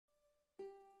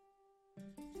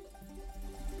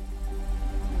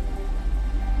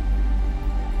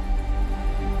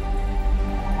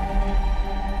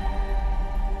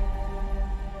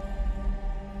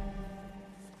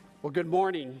Well, good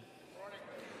morning.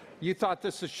 You thought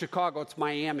this is Chicago, it's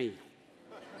Miami.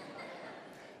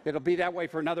 It'll be that way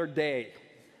for another day.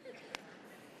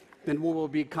 Then we will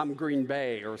become Green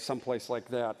Bay or someplace like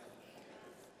that.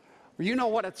 Well, you know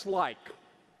what it's like.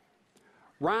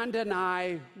 Rhonda and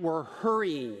I were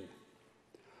hurrying.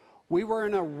 We were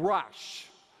in a rush.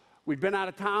 We'd been out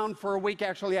of town for a week,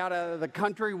 actually out of the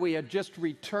country. We had just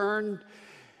returned,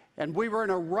 and we were in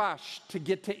a rush to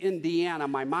get to Indiana.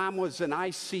 My mom was in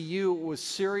ICU. It was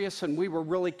serious, and we were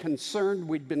really concerned.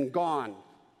 We'd been gone.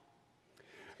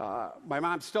 My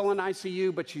mom's still in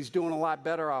ICU, but she's doing a lot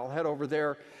better. I'll head over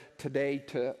there today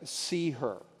to see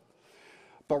her.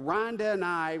 But Rhonda and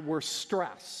I were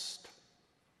stressed.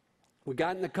 We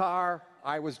got in the car.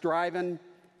 I was driving,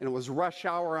 and it was rush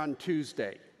hour on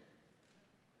Tuesday.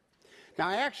 Now,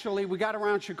 actually, we got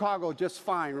around Chicago just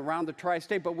fine, around the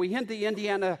tri-state, but we hit the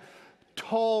Indiana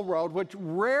toll road, which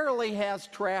rarely has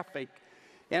traffic,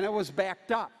 and it was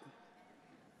backed up.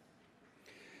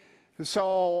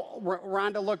 So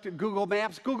Rhonda looked at Google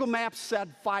Maps. Google Maps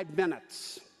said 5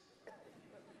 minutes.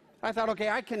 I thought, okay,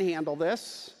 I can handle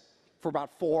this for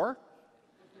about 4.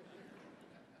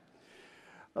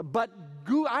 But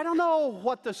I don't know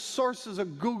what the sources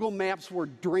of Google Maps were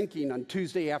drinking on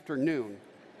Tuesday afternoon.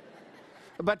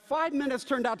 But 5 minutes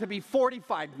turned out to be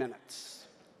 45 minutes.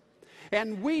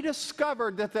 And we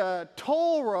discovered that the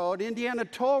toll road, Indiana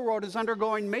Toll Road, is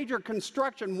undergoing major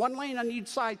construction, 1 lane on each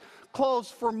side,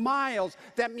 closed for miles.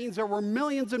 That means there were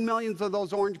millions and millions of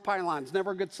those orange pylons.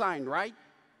 Never a good sign, right?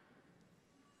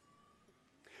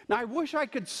 Now, I wish I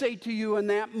could say to you in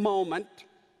that moment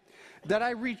that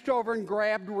I reached over and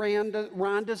grabbed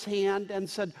Rhonda's hand and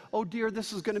said, "Oh dear,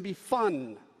 this is going to be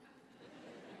fun.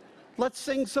 Let's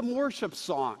sing some worship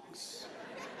songs."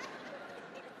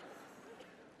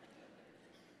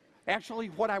 Actually,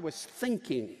 what I was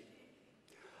thinking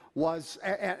was,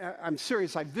 I'm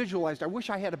serious, I visualized, I wish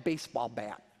I had a baseball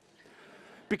bat.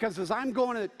 Because as I'm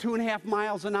going at 2.5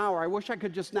 miles an hour, I wish I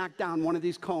could just knock down one of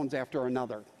these cones after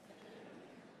another.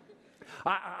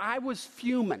 I was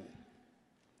fuming.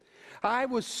 I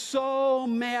was so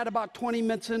mad about 20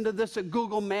 minutes into this at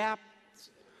Google Maps.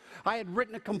 I had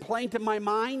written a complaint in my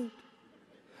mind.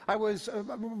 I was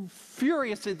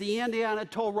furious at the Indiana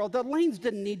Toll Road. The lanes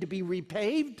didn't need to be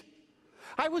repaved.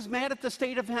 I was mad at the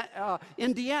state of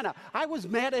Indiana. I was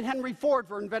mad at Henry Ford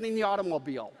for inventing the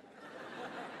automobile.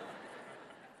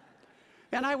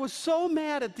 And I was so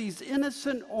mad at these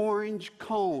innocent orange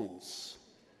cones.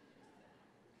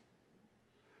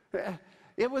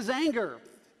 It was anger.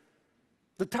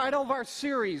 The title of our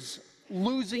series,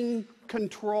 Losing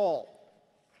Control.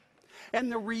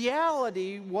 And the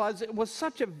reality was, it was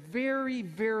such a very,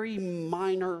 very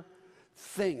minor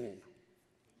thing.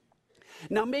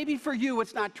 Now, maybe for you,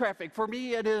 it's not traffic. For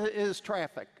me, it is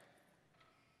traffic.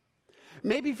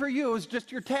 Maybe for you, it's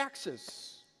just your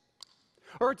taxes.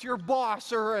 Or it's your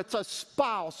boss, or it's a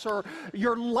spouse, or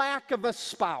your lack of a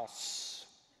spouse.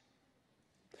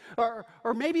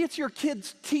 Or maybe it's your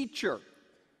kid's teacher.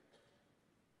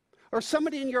 Or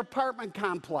somebody in your apartment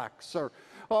complex, or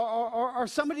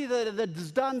somebody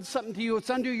that's done something to you. It's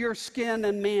under your skin,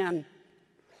 and man,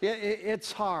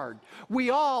 it's hard. We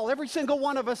all, every single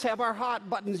one of us, have our hot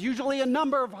buttons, usually a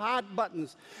number of hot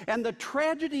buttons. And the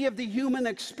tragedy of the human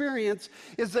experience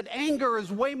is that anger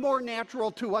is way more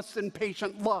natural to us than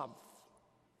patient love.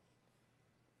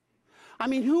 I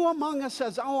mean, who among us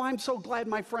says, "Oh, I'm so glad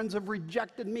my friends have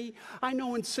rejected me. I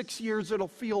know in 6 years it'll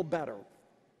feel better"?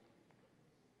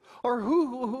 Or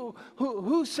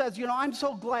who says, "You know, I'm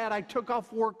so glad I took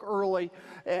off work early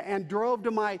and drove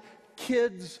to my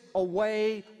kids'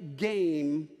 away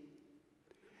game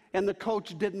and the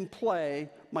coach didn't play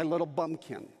my little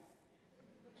bumpkin"?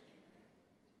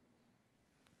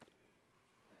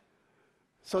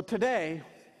 So today,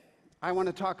 I want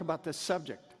to talk about this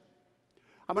subject.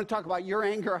 I want to talk about your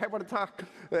anger. I want to talk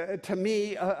to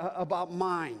me about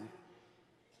mine.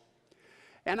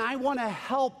 And I want to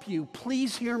help you.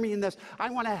 Please hear me in this. I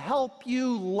want to help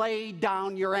you lay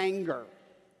down your anger.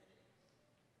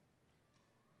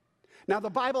 Now, the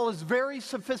Bible is very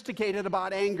sophisticated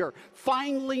about anger,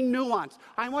 finely nuanced.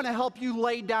 I want to help you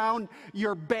lay down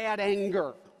your bad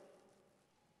anger,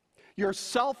 your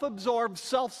self-absorbed,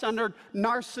 self-centered,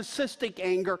 narcissistic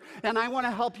anger, and I want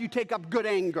to help you take up good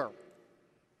anger,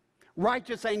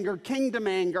 righteous anger, kingdom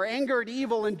anger, anger at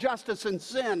evil, injustice, and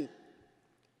sin.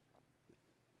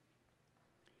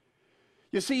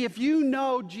 You see, if you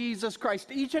know Jesus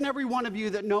Christ, each and every one of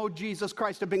you that know Jesus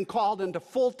Christ have been called into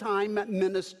full-time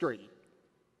ministry.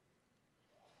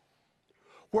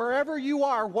 Wherever you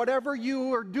are, whatever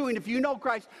you are doing, if you know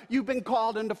Christ, you've been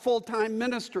called into full-time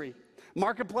ministry.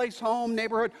 marketplace, home,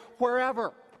 neighborhood,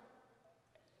 wherever.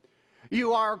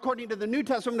 You are, according to the New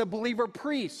Testament, a believer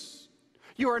priest.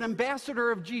 You are an ambassador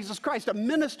of Jesus Christ, a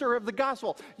minister of the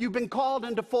gospel. You've been called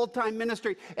into full-time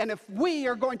ministry. And if we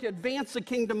are going to advance the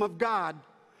kingdom of God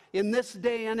in this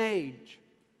day and age,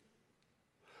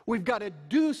 we've got to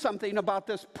do something about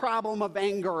this problem of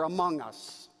anger among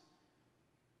us.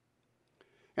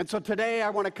 And so today I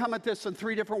want to come at this in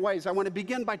three different ways. I want to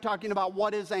begin by talking about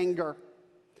what is anger.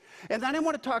 And then I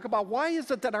want to talk about why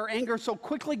is it that our anger so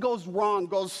quickly goes wrong,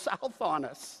 goes south on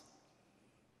us.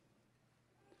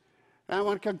 And I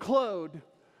want to conclude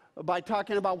by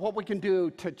talking about what we can do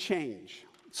to change.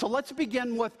 So let's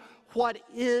begin with what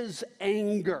is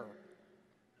anger.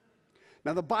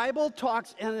 Now the Bible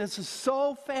talks, and this is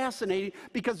so fascinating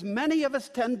because many of us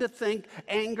tend to think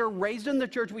anger, raised in the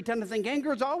church, we tend to think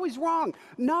anger is always wrong.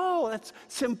 No, that's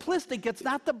simplistic. It's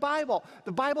not the Bible.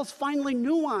 The Bible's finely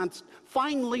nuanced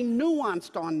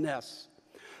on this.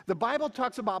 The Bible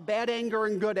talks about bad anger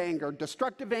and good anger,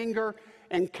 destructive anger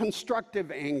and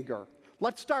constructive anger.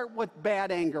 Let's start with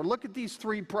bad anger. Look at these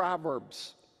three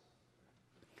proverbs.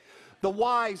 The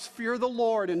wise fear the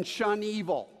Lord and shun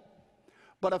evil.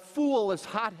 But a fool is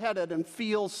hot-headed and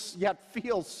yet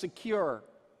feels secure.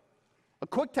 A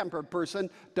quick-tempered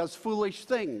person does foolish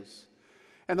things,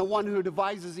 and the one who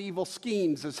devises evil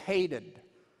schemes is hated.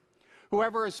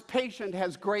 Whoever is patient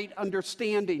has great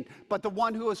understanding, but the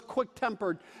one who is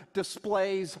quick-tempered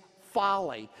displays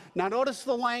folly. Now notice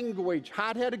the language: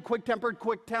 hot-headed,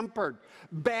 quick-tempered,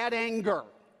 bad anger.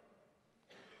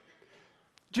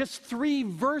 Just 3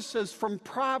 verses from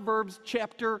Proverbs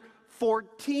chapter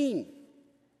 14.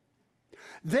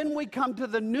 Then we come to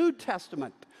the New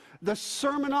Testament, the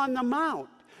Sermon on the Mount,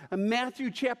 in Matthew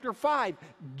chapter 5.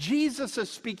 Jesus is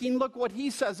speaking. Look what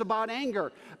he says about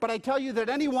anger. But I tell you that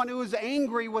anyone who is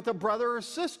angry with a brother or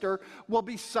sister will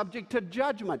be subject to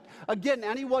judgment. Again,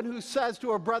 anyone who says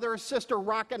to a brother or sister,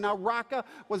 raka. Now, raka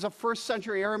was a first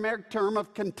century Aramaic term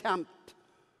of contempt,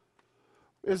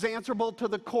 is answerable to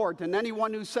the court, and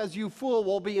anyone who says you fool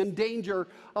will be in danger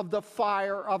of the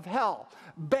fire of hell.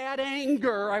 Bad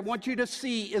anger, I want you to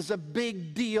see, is a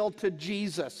big deal to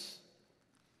Jesus,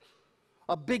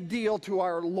 a big deal to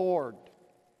our Lord.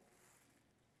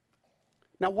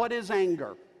 Now, what is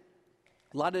anger?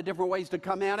 A lot of different ways to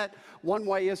come at it. One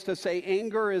way is to say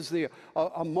anger is the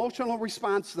emotional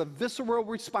response, the visceral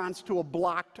response to a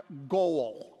blocked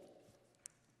goal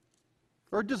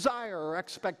or desire or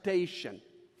expectation.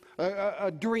 A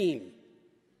dream.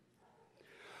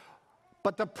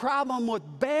 But the problem with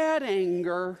bad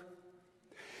anger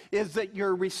is that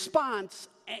your response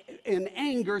in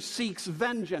anger seeks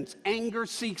vengeance. Anger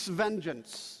seeks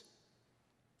vengeance.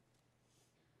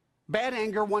 Bad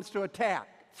anger wants to attack.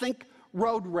 Think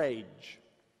road rage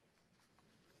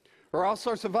or all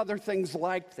sorts of other things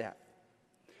like that.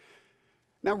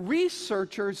 Now,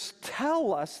 researchers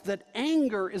tell us that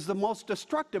anger is the most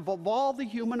destructive of all the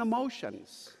human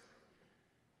emotions.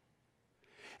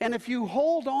 And if you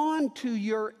hold on to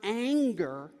your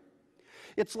anger,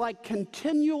 it's like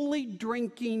continually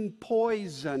drinking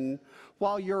poison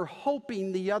while you're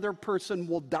hoping the other person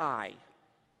will die.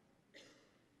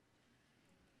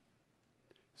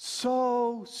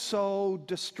 So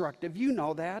destructive. You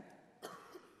know that.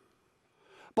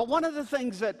 But one of the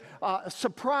things that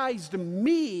surprised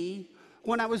me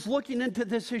when I was looking into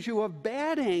this issue of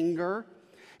bad anger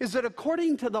is that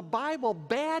according to the Bible,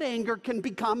 bad anger can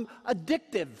become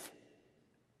addictive.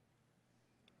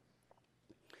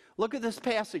 Look at this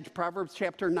passage, Proverbs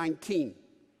chapter 19.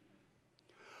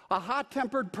 A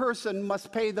hot-tempered person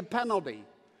must pay the penalty.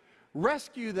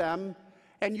 Rescue them,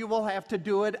 and you will have to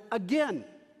do it again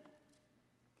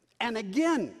and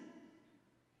again.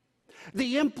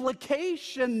 The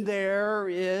implication there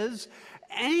is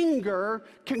anger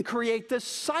can create this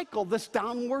cycle, this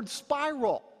downward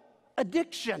spiral.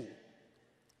 Addiction.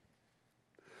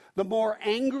 The more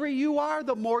angry you are,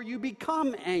 the more you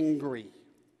become angry.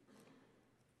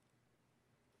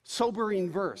 Sobering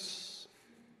verse.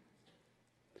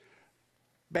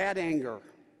 Bad anger,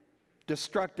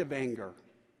 destructive anger,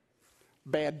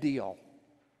 bad deal.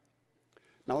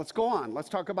 Now let's go on. Let's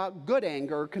talk about good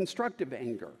anger, constructive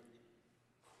anger.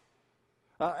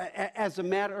 As a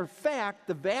matter of fact,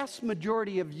 the vast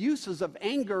majority of uses of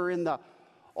anger in the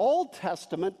Old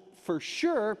Testament, for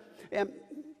sure, and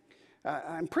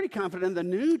I'm pretty confident the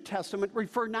New Testament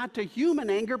refer not to human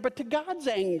anger, but to God's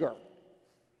anger.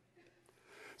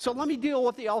 So let me deal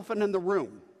with the elephant in the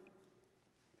room.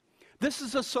 This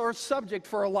is a sore subject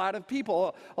for a lot of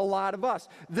people, a lot of us.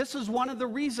 This is one of the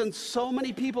reasons so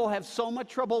many people have so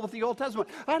much trouble with the Old Testament.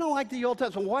 I don't like the Old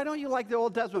Testament. Why don't you like the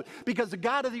Old Testament? Because the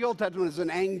God of the Old Testament is an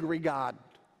angry God.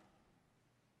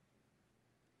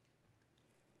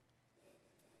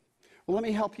 Well, let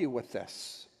me help you with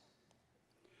this.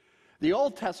 The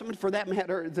Old Testament, for that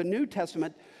matter, the New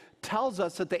Testament, tells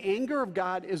us that the anger of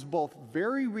God is both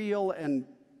very real and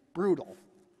brutal.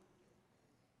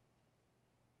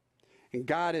 And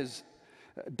God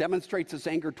demonstrates his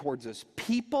anger towards his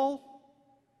people,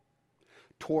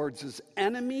 towards his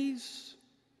enemies,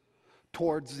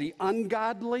 towards the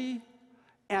ungodly,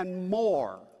 and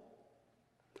more.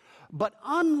 But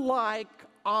unlike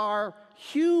our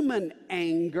human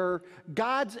anger,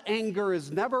 God's anger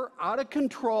is never out of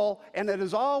control, and it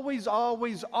is always,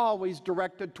 always, always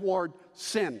directed toward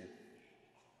sin.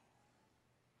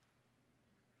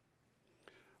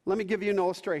 Let me give you an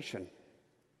illustration.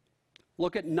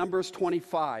 Look at Numbers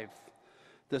 25,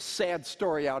 the sad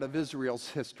story out of Israel's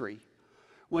history.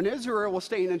 When Israel was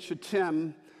staying in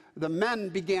Shittim, the men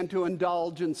began to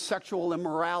indulge in sexual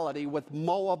immorality with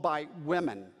Moabite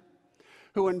women,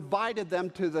 who invited them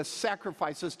to the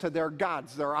sacrifices to their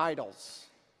gods, their idols.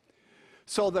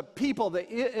 So the people, the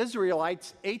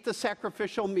Israelites, ate the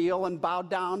sacrificial meal and bowed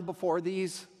down before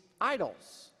these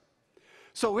idols.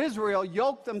 So Israel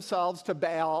yoked themselves to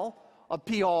Baal of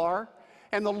Peor,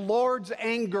 and the Lord's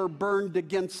anger burned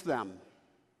against them.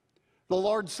 The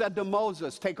Lord said to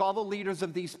Moses, take all the leaders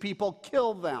of these people,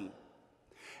 kill them,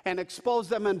 and expose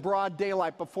them in broad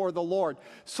daylight before the Lord,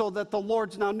 so that the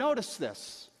Lord's, now notice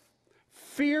this,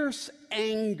 fierce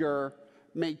anger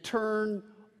may turn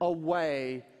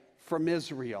away from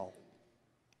Israel.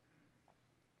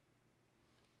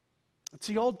 It's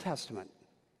the Old Testament.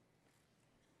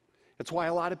 It's why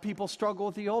a lot of people struggle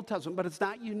with the Old Testament, but it's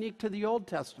not unique to the Old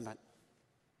Testament.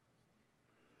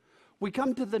 We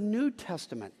come to the New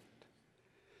Testament.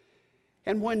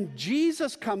 And when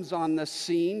Jesus comes on the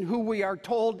scene, who we are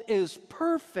told is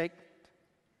perfect,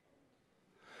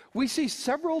 we see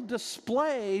several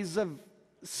displays of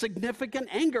significant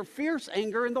anger, fierce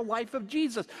anger in the life of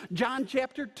Jesus. John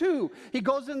chapter 2, he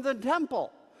goes into the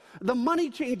temple. The money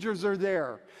changers are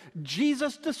there.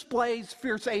 Jesus displays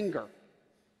fierce anger.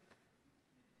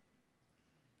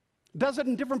 Does it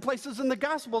in different places in the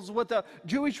Gospels with the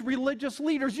Jewish religious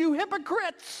leaders. You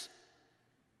hypocrites!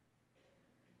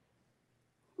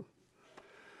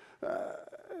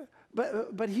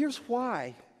 But here's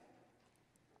why.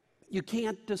 You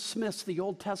can't dismiss the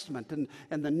Old Testament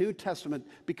and the New Testament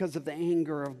because of the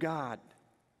anger of God.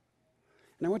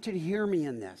 And I want you to hear me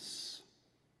in this.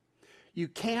 You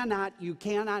cannot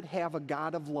have a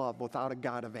God of love without a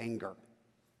God of anger.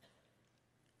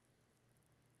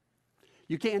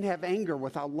 You can't have anger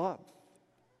without love.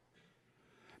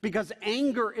 Because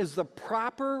anger is the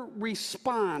proper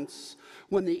response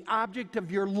when the object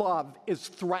of your love is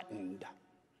threatened.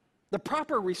 The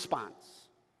proper response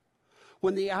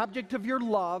when the object of your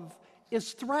love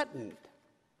is threatened.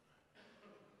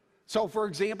 So, for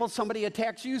example, somebody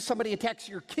attacks you, somebody attacks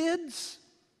your kids.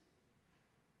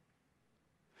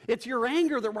 It's your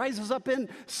anger that rises up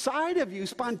inside of you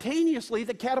spontaneously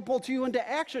that catapults you into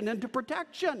action, into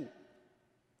protection.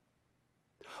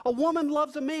 A woman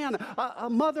loves a man. A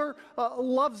mother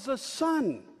loves a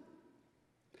son.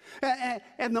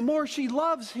 And the more she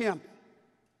loves him,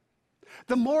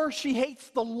 the more she hates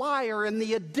the liar and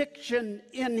the addiction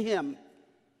in him.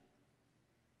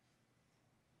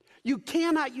 You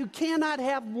cannot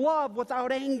have love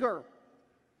without anger.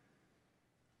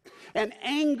 And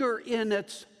anger in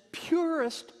its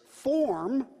purest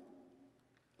form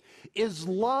is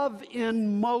love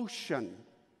in motion.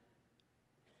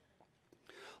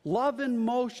 Love in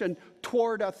motion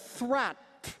toward a threat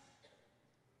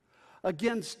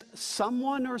against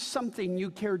someone or something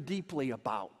you care deeply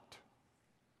about.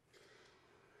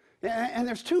 And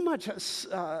there's too much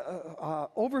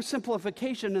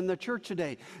oversimplification in the church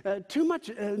today. Too much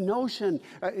notion,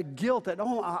 guilt that,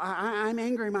 I'm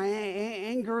angry, my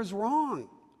anger is wrong.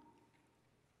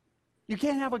 You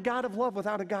can't have a God of love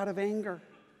without a God of anger.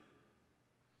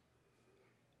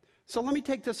 So let me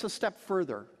take this a step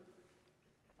further.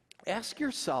 Ask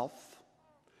yourself,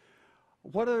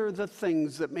 what are the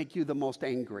things that make you the most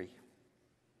angry?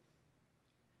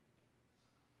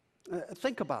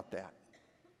 Think about that.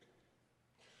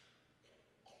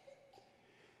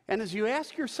 And as you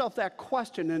ask yourself that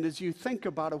question and as you think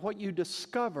about it, what you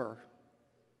discover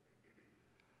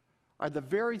are the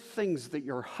very things that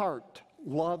your heart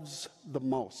loves the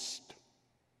most.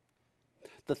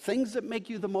 The things that make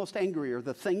you the most angry are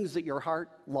the things that your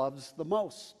heart loves the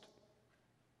most.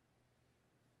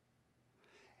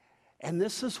 And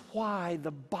this is why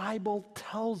the Bible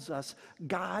tells us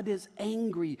God is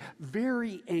angry,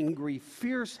 very angry,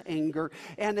 fierce anger,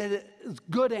 and it is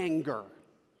good anger.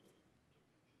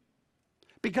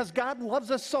 Because God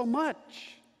loves us so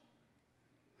much.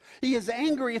 He is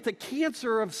angry at the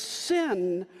cancer of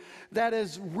sin that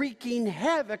is wreaking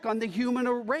havoc on the human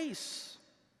race.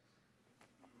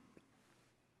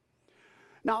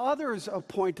 Now, others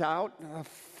point out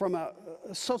from a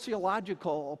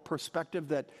sociological perspective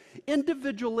that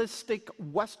individualistic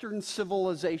Western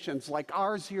civilizations like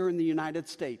ours here in the United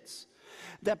States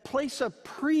that place a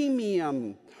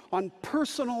premium on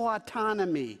personal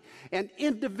autonomy and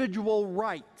individual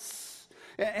rights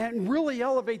and really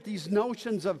elevate these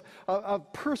notions of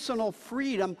personal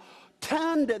freedom,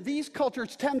 these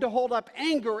cultures tend to hold up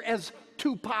anger as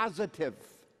too positive.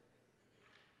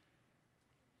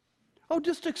 Oh,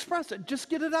 just express it. Just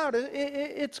get it out.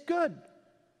 It's good.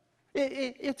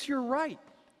 It's your right.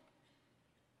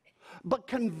 But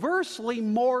conversely,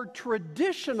 more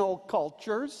traditional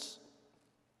cultures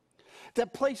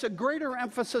that place a greater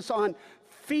emphasis on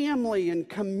family and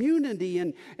community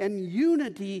and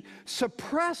unity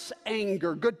suppress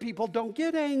anger. Good people don't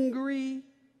get angry.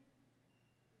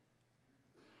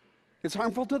 It's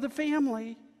harmful to the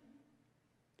family.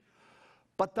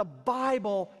 But the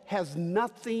Bible has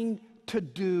nothing to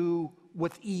do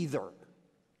with either.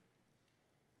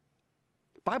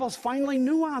 The Bible's finely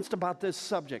nuanced about this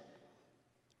subject.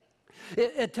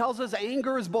 It tells us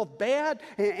anger is both bad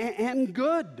and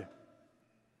good.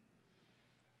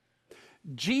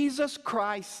 Jesus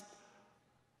Christ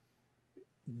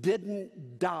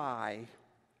didn't die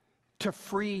to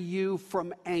free you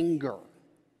from anger,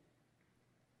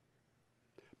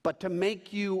 but to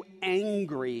make you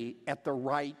angry at the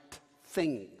right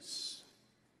things.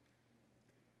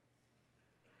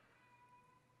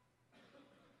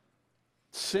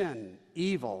 Sin,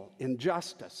 evil,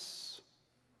 injustice.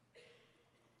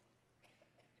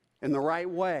 In the right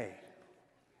way,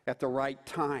 at the right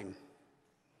time.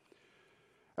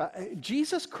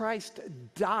 Jesus Christ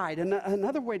died, and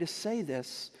another way to say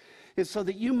this is so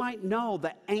that you might know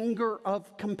the anger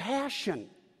of compassion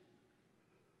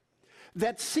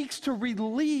that seeks to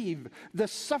relieve the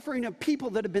suffering of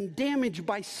people that have been damaged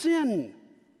by sin.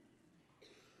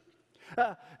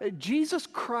 Jesus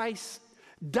Christ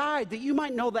died that you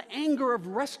might know the anger of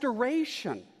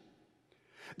restoration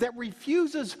that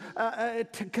refuses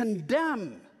to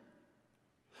condemn,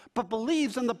 but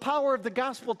believes in the power of the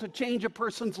gospel to change a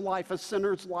person's life, a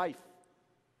sinner's life.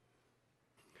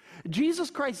 Jesus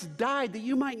Christ died that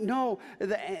you might know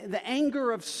the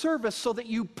anger of service so that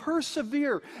you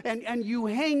persevere and you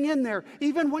hang in there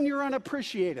even when you're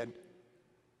unappreciated.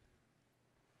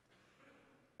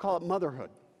 Call it motherhood.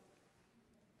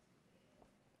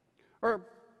 Or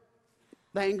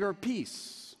the anger of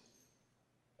peace.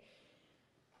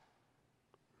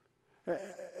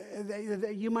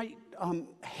 You might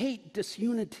hate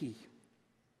disunity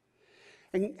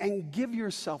and give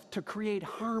yourself to create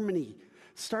harmony,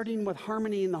 starting with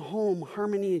harmony in the home,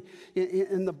 harmony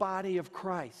in the body of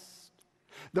Christ.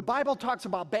 The Bible talks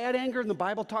about bad anger, and the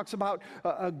Bible talks about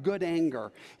good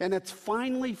anger. And it's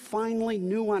finely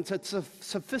nuanced. It's a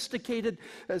sophisticated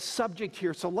subject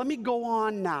here. So let me go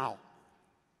on now.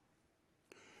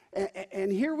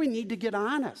 And here we need to get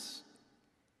honest.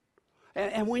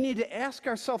 And we need to ask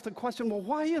ourselves the question, well,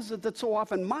 why is it that so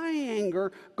often my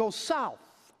anger goes south?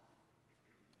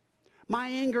 My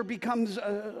anger becomes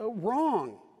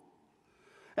wrong.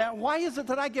 And why is it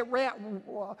that I get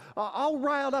all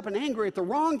riled up and angry at the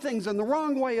wrong things in the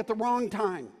wrong way at the wrong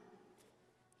time?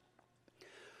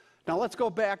 Now let's go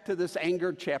back to this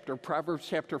anger chapter, Proverbs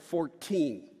chapter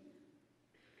 14.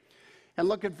 And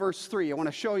look at verse 3. I want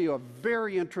to show you a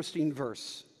very interesting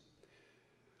verse.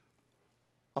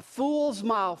 A fool's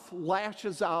mouth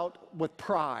lashes out with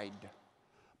pride,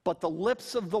 but the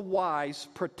lips of the wise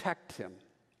protect him.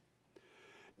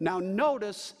 Now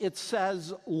notice it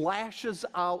says lashes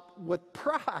out with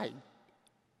pride.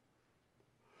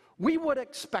 We would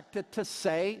expect it to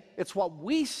say, it's what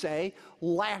we say,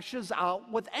 lashes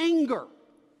out with anger.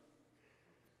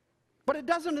 But it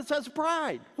doesn't, it says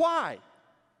pride. Why?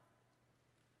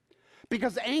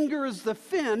 Because anger is the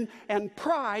fin and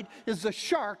pride is the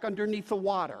shark underneath the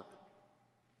water.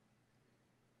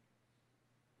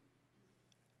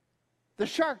 The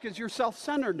shark is your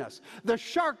self-centeredness. The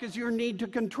shark is your need to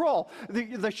control.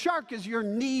 The shark is your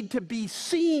need to be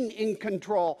seen in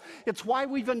control. It's why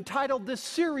we've entitled this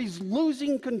series,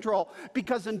 Losing Control,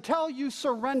 because until you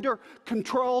surrender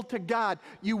control to God,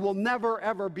 you will never,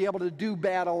 ever be able to do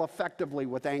battle effectively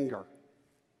with anger.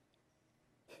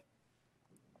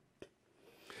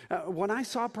 When I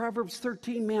saw Proverbs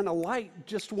 13, man, a light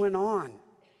just went on.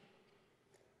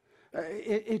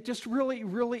 It just really,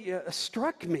 really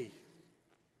struck me.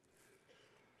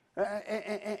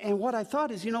 And what I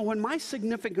thought is, when my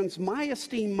significance, my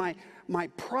esteem, my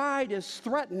pride is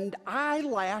threatened, I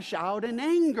lash out in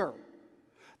anger.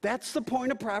 That's the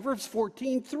point of Proverbs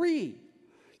 14:3.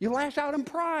 You lash out in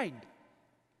pride.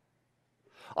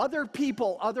 Other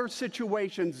people, other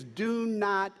situations do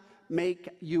not make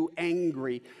you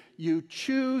angry. You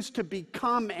choose to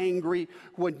become angry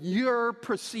when your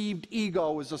perceived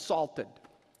ego is assaulted.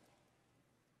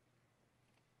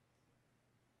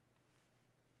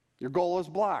 Your goal is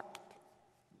blocked.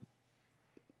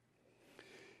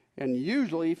 And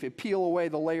usually, if you peel away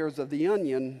the layers of the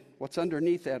onion, what's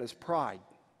underneath that is pride,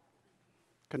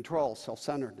 control,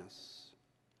 self-centeredness.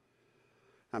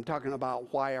 I'm talking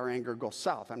about why our anger goes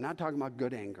south. I'm not talking about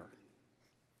good anger.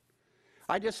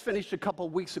 I just finished a couple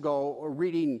of weeks ago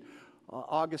reading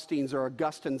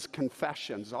Augustine's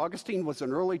Confessions. Augustine was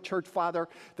an early church father.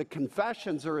 The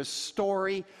Confessions are a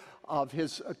story of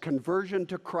his conversion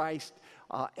to Christ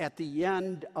at the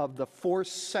end of the 4th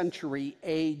century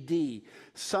A.D.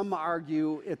 Some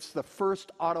argue it's the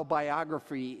first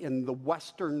autobiography in the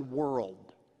Western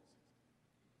world.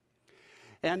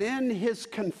 And in his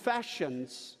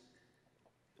Confessions,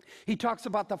 he talks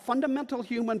about the fundamental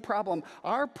human problem,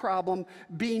 our problem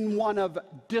being one of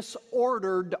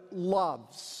disordered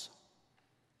loves.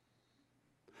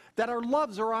 That our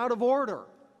loves are out of order.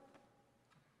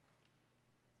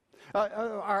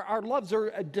 Our loves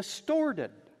are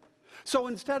distorted. So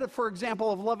instead of, for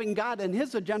example, of loving God and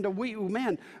His agenda, we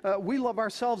love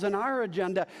ourselves and our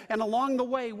agenda. And along the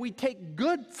way, we take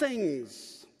good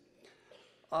things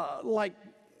like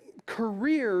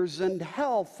careers and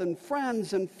health and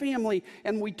friends and family,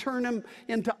 and we turn them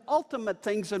into ultimate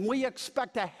things, and we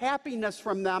expect a happiness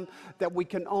from them that we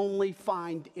can only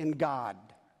find in God.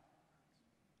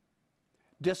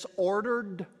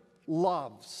 Disordered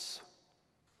loves.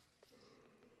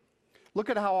 Look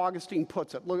at how Augustine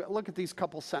puts it. Look at these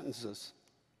couple sentences.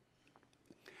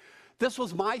 This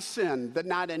was my sin, that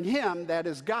not in Him, that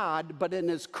is God, but in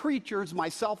His creatures,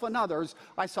 myself and others,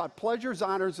 I sought pleasures,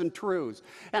 honors, and truths.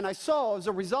 And I so, as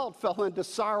a result, fell into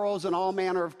sorrows and all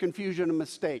manner of confusion and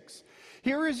mistakes.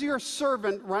 Here is your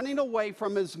servant running away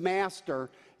from his master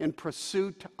in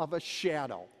pursuit of a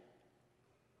shadow.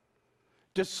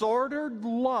 Disordered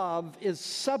love is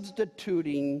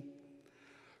substituting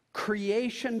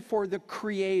creation for the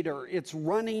Creator. It's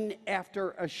running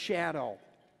after a shadow.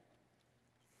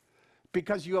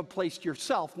 Because you have placed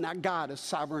yourself, not God, as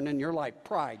sovereign in your life.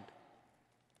 Pride.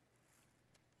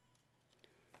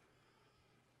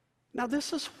 Now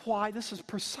this is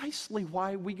precisely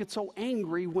why we get so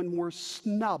angry when we're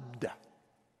snubbed,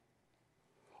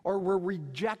 or we're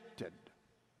rejected,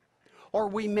 or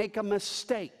we make a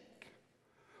mistake,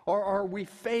 or we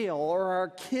fail, or our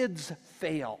kids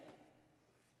fail.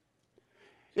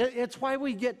 It's why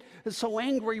we get so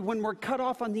angry when we're cut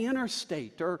off on the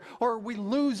interstate, or we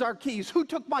lose our keys. Who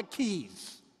took my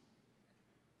keys?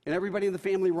 And everybody in the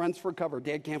family runs for cover.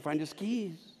 Dad can't find his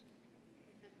keys.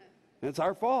 It's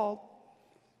our fault.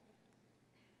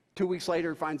 2 weeks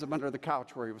later, he finds them under the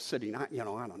couch where he was sitting. I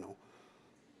don't know.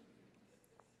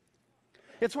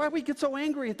 It's why we get so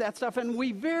angry at that stuff, and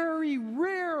we very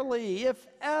rarely, if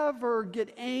ever,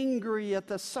 get angry at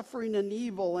the suffering and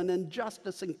evil and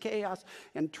injustice and chaos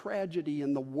and tragedy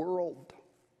in the world.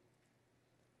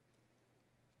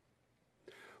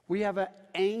 We have an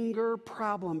anger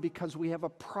problem because we have a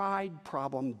pride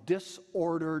problem,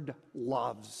 disordered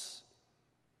loves.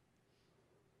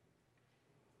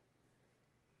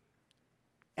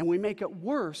 And we make it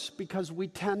worse because we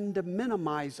tend to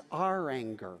minimize our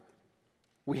anger.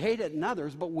 We hate it in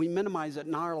others, but we minimize it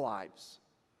in our lives.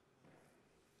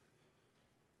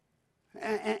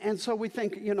 And so we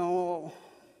think,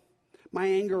 my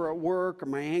anger at work or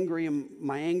my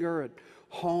anger at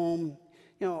home,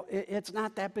 it's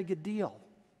not that big a deal.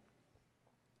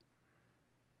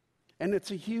 And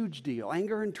it's a huge deal.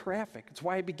 Anger in traffic. It's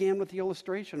why I began with the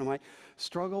illustration of my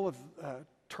struggle with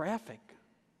traffic.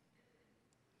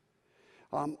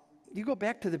 You go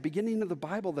back to the beginning of the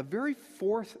Bible, the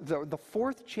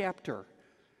fourth chapter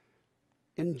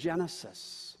in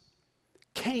Genesis.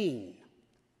 Cain,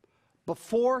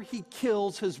 before he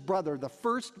kills his brother, the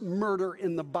first murder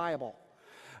in the Bible,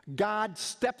 God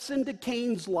steps into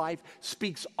Cain's life,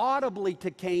 speaks audibly to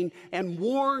Cain, and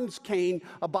warns Cain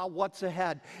about what's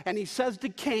ahead. And he says to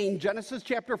Cain, Genesis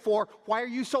chapter 4, why are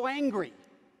you so angry?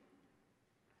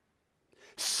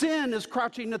 Sin is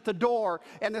crouching at the door,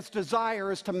 and its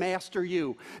desire is to master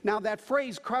you. Now, that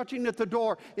phrase, crouching at the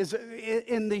door, is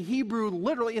in the Hebrew,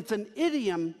 literally, it's an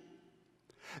idiom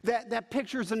that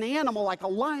pictures an animal like a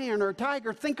lion or a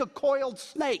tiger. Think a coiled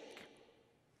snake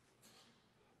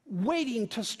waiting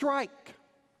to strike.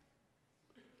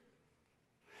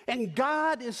 And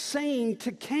God is saying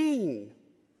to Cain,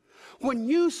 when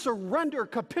you surrender,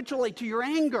 capitulate to your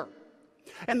anger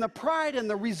and the pride and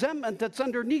the resentment that's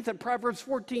underneath it, Proverbs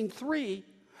 14:3,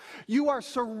 you are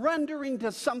surrendering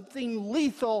to something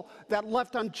lethal that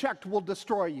left unchecked will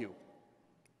destroy you.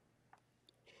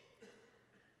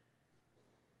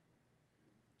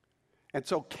 And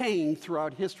so Cain,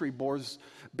 throughout history,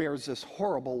 bears this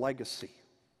horrible legacy.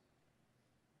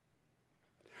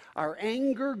 Our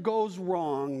anger goes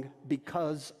wrong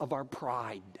because of our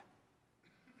pride.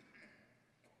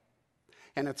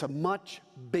 And it's a much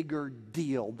bigger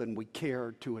deal than we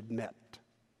care to admit.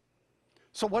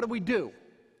 So what do?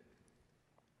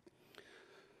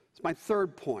 It's my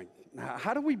third point.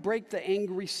 How do we break the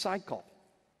angry cycle?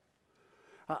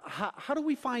 How do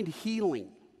we find healing?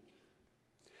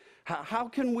 How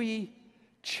can we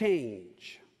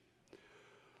change?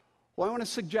 Well, I want to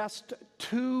suggest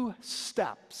 2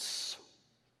 steps.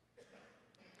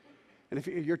 And if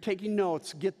you're taking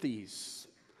notes, get these.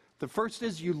 The first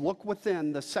is you look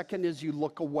within. The second is you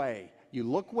look away. You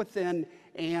look within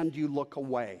and you look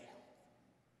away.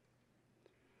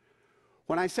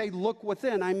 When I say look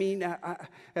within, I mean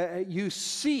you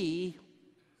see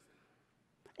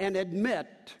and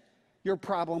admit your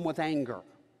problem with anger,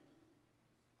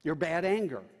 your bad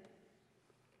anger.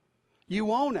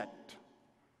 You own it.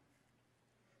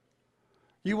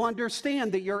 You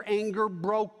understand that your anger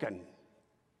broken,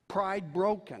 pride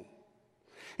broken.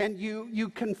 And you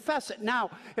confess it. Now,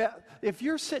 if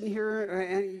you're sitting here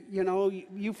and,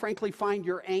 you frankly find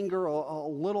your anger a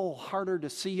little harder to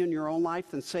see in your own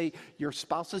life than, say, your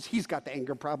spouse's, he's got the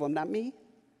anger problem, not me,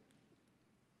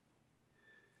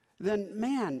 then,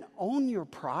 man, own your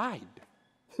pride.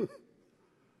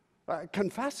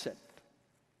 Confess it.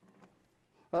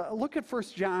 Look at 1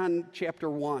 John chapter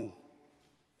 1.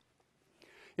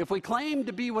 If we claim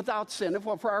to be without sin, if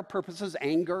for our purposes,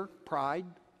 anger, pride,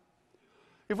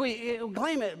 if we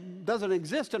claim it doesn't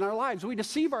exist in our lives, we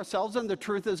deceive ourselves and the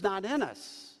truth is not in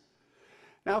us.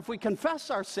 Now, if we confess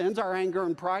our sins, our anger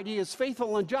and pride, he is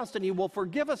faithful and just, and he will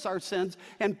forgive us our sins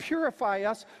and purify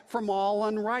us from all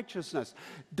unrighteousness.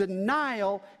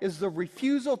 Denial is the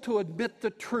refusal to admit the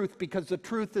truth because the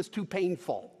truth is too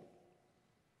painful.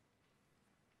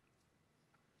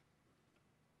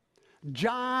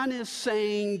 John is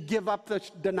saying, give up the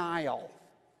denial.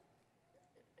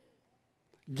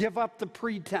 Give up the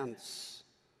pretense.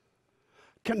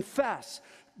 Confess,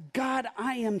 God,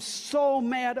 I am so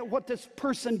mad at what this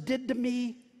person did to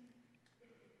me.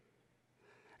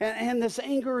 And this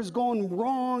anger is going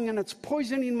wrong and it's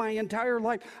poisoning my entire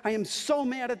life. I am so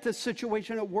mad at this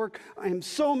situation at work. I am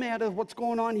so mad at what's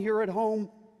going on here at home.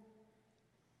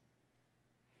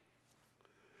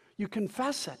 You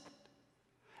confess it.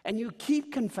 And you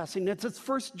keep confessing it. It's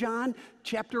 1 John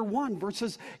chapter 1,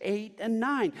 verses 8 and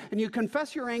 9. And you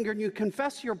confess your anger and you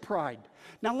confess your pride.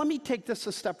 Now let me take this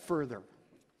a step further.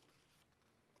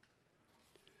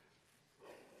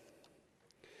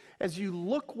 As you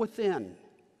look within,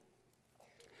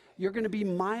 you're going to be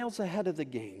miles ahead of the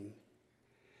game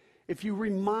if you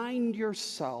remind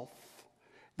yourself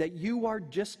that you are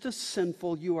just as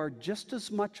sinful, you are just as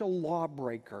much a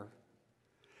lawbreaker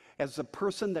as the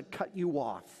person that cut you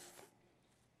off,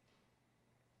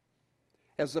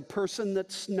 as the person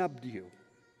that snubbed you,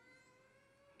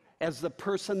 as the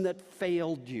person that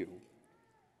failed you.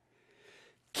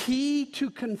 Key to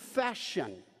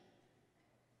confession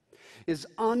is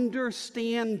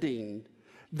understanding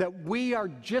that we are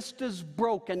just as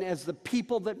broken as the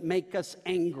people that make us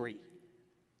angry.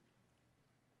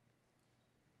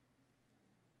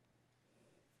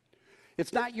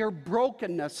 It's not your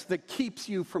brokenness that keeps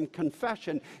you from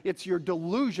confession. It's your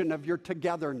delusion of your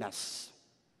togetherness.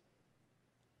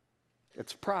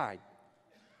 It's pride.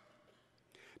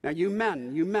 Now, you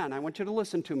men, I want you to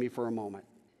listen to me for a moment.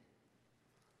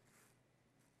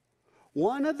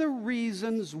 One of the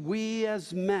reasons we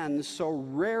as men so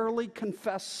rarely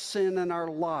confess sin in our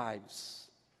lives,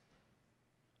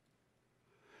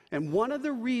 and one of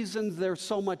the reasons there's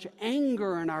so much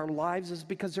anger in our lives is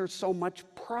because there's so much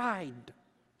pride.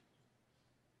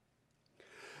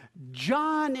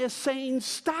 John is saying,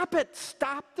 stop it.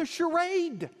 Stop the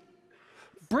charade.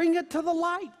 Bring it to the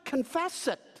light. Confess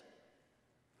it.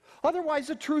 Otherwise,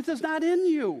 the truth is not in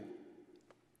you.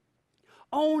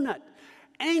 Own it.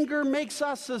 Anger makes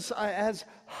us as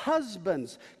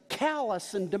husbands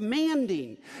callous and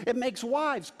demanding. It makes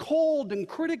wives cold and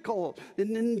critical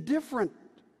and indifferent.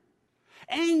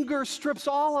 Anger strips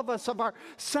all of us of our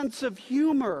sense of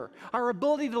humor, our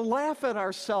ability to laugh at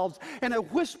ourselves, and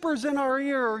it whispers in our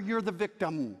ear, "You're the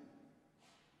victim."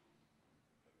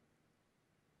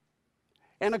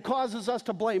 And it causes us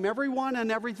to blame everyone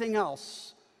and everything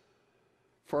else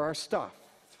for our stuff.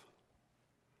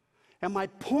 And my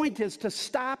point is to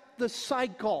stop the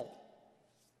cycle.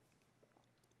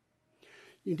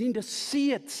 You need to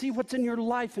see it, see what's in your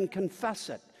life and confess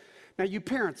it. Now, you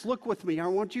parents, look with me. I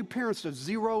want you parents to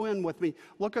zero in with me.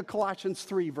 Look at Colossians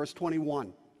 3, verse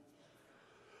 21.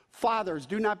 Fathers,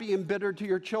 do not be embittered to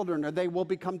your children, or they will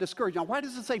become discouraged. Now, why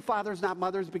does it say fathers, not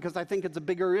mothers? Because I think it's a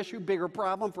bigger issue, bigger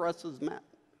problem for us as men.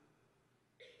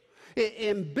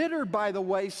 Embittered, by the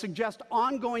way, suggests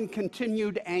ongoing,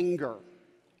 continued anger.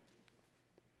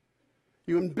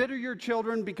 You embitter your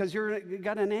children because you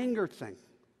got an anger thing.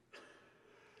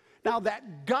 Now,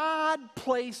 that God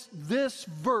placed this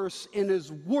verse in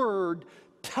His Word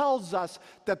tells us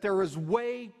that there is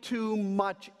way too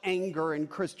much anger in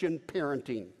Christian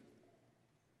parenting.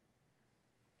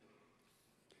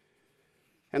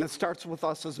 And it starts with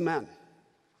us as men,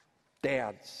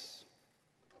 dads.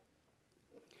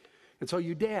 And so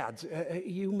you dads,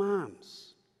 you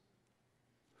moms,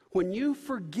 when you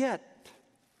forget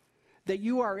that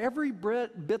you are every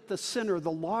bit the sinner,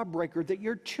 the lawbreaker that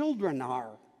your children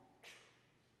are,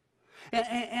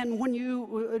 and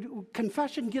when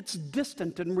confession gets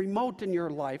distant and remote in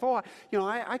your life.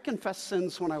 I confessed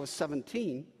sins when I was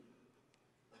 17.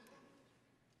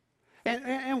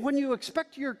 And when you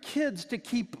expect your kids to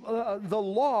keep the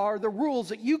law or the rules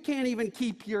that you can't even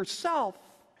keep yourself,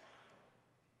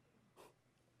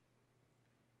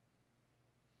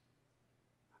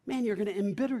 man, you're going to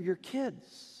embitter your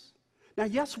kids. Now,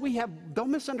 yes,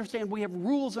 don't misunderstand, we have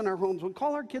rules in our homes. We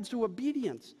call our kids to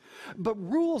obedience. But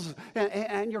rules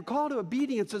and your call to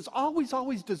obedience is always,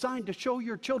 always designed to show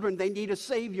your children they need a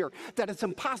Savior, that it's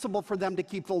impossible for them to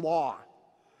keep the law.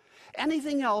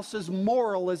 Anything else is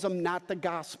moralism, not the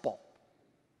gospel.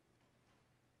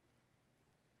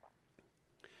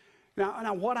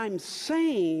 Now, what I'm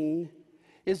saying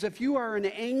is if you are an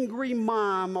angry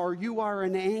mom or you are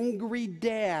an angry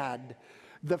dad,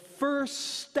 the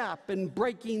first step in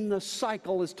breaking the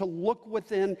cycle is to look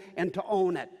within and to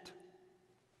own it,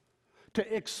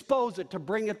 to expose it, to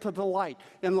bring it to the light.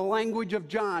 In the language of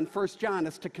John, 1 John,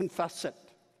 is to confess it.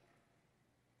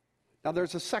 Now,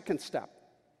 there's a second step,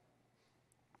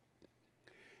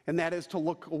 and that is to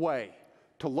look away,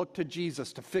 to look to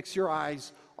Jesus, to fix your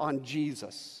eyes on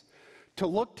Jesus. To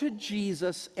look to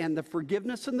Jesus and the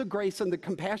forgiveness and the grace and the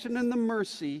compassion and the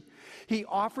mercy He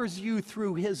offers you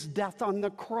through His death on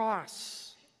the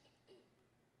cross.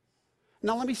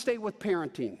 Now let me stay with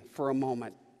parenting for a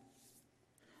moment.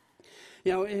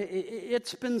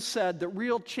 It's been said that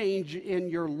real change in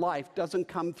your life doesn't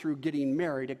come through getting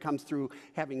married, it comes through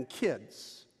having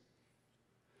kids.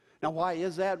 Now why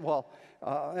is that? Well,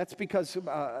 that's because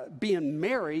being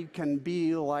married can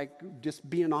be like just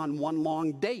being on one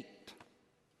long date.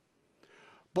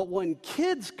 But when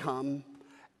kids come,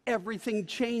 everything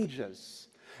changes.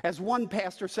 As one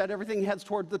pastor said, everything heads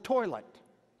toward the toilet.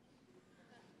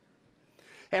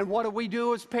 And what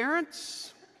do as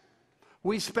parents?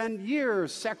 We spend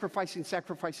years sacrificing.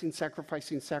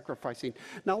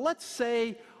 Now let's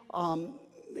say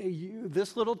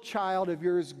this little child of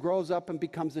yours grows up and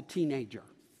becomes a teenager.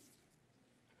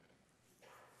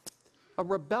 A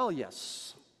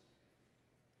rebellious,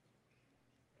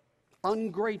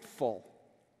 ungrateful,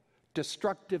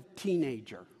 destructive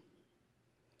teenager.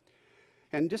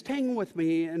 And just hang with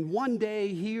me, and one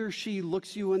day he or she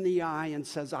looks you in the eye and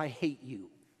says, "I hate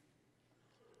you."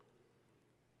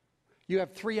 You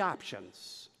have three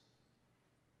options.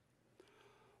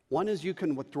 One is you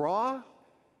can withdraw,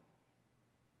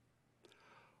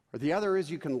 or the other is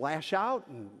you can lash out,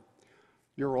 and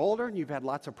you're older and you've had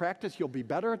lots of practice, you'll be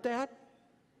better at that.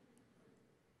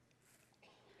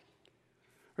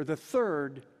 Or the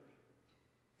third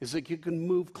is that you can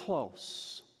move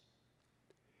close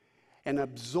and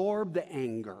absorb the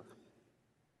anger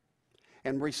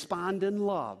and respond in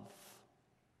love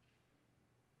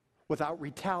without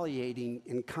retaliating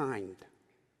in kind.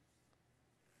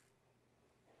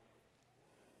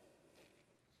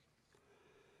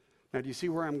 Now, do you see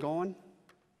where I'm going? Do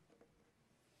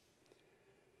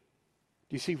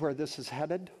you see where this is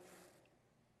headed?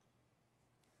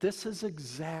 This is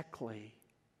exactly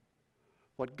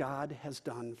what God has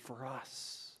done for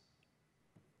us.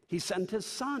 He sent His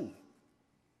Son.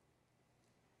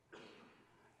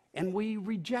 And we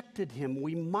rejected him,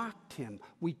 we mocked him,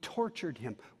 we tortured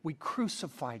him, we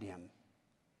crucified him.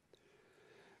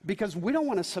 Because we don't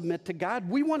want to submit to God,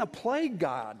 we want to play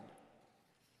God.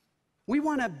 We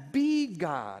want to be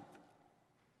God.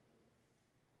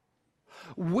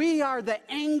 We are the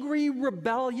angry,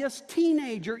 rebellious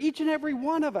teenager, each and every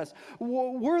one of us.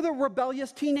 We're the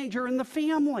rebellious teenager in the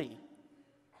family.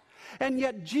 And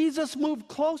yet Jesus moved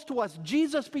close to us.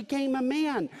 Jesus became a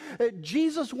man.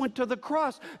 Jesus went to the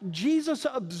cross. Jesus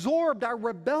absorbed our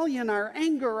rebellion, our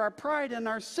anger, our pride, and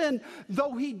our sin,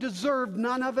 though he deserved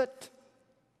none of it.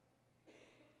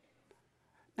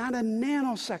 Not a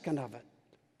nanosecond of it.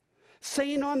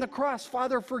 Saying on the cross,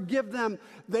 Father, forgive them.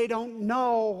 They don't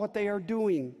know what they are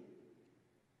doing.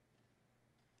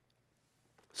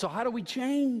 So how do we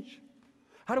change?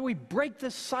 How do we break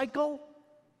this cycle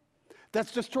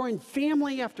that's destroying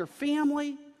family after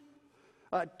family,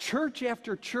 church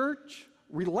after church,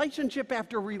 relationship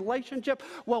after relationship?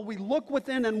 Well, we look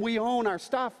within and we own our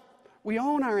stuff. We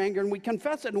own our anger and we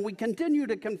confess it and we continue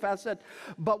to confess it,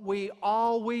 but we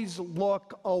always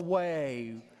look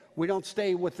away. We don't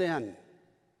stay within.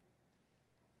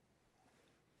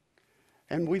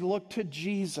 And we look to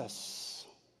Jesus.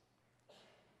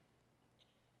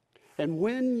 And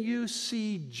when you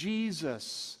see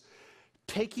Jesus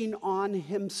taking on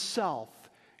himself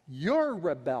your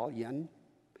rebellion,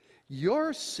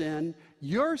 your sin,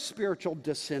 your spiritual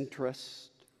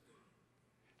disinterest,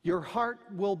 your heart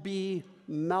will be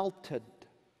melted.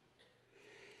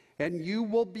 And you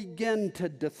will begin to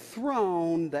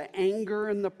dethrone the anger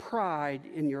and the pride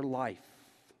in your life.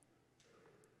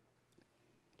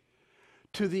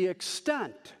 To the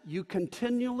extent you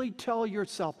continually tell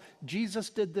yourself, Jesus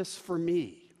did this for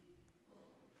me.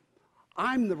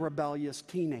 I'm the rebellious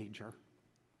teenager.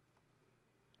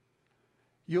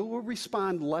 You will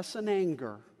respond less in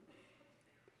anger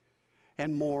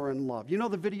and more in love. You know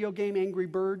the video game Angry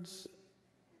Birds?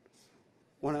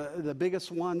 One of the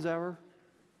biggest ones ever.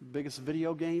 Biggest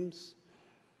video games.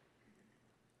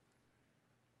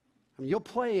 I mean, you'll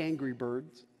play Angry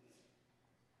Birds,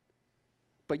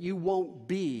 but you won't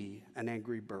be an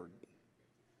angry bird.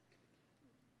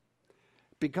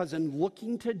 Because in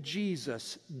looking to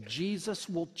Jesus, Jesus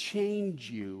will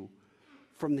change you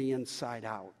from the inside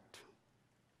out.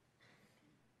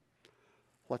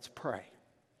 Let's pray.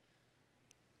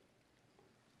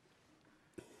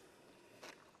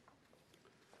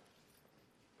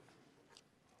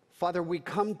 Father, we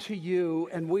come to you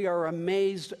and we are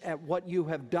amazed at what you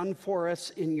have done for us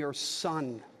in your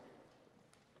Son.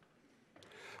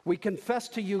 We confess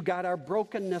to you, God, our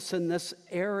brokenness in this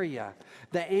area,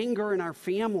 the anger in our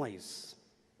families,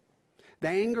 the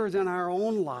anger in our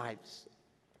own lives,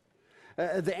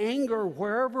 the anger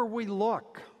wherever we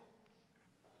look.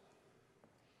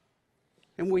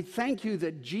 And we thank you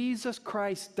that Jesus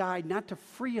Christ died not to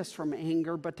free us from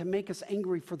anger, but to make us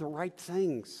angry for the right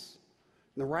things.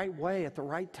 In the right way, at the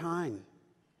right time.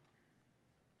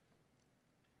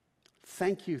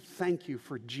 Thank you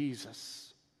for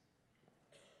Jesus.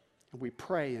 And we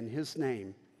pray in his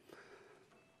name.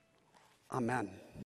 Amen.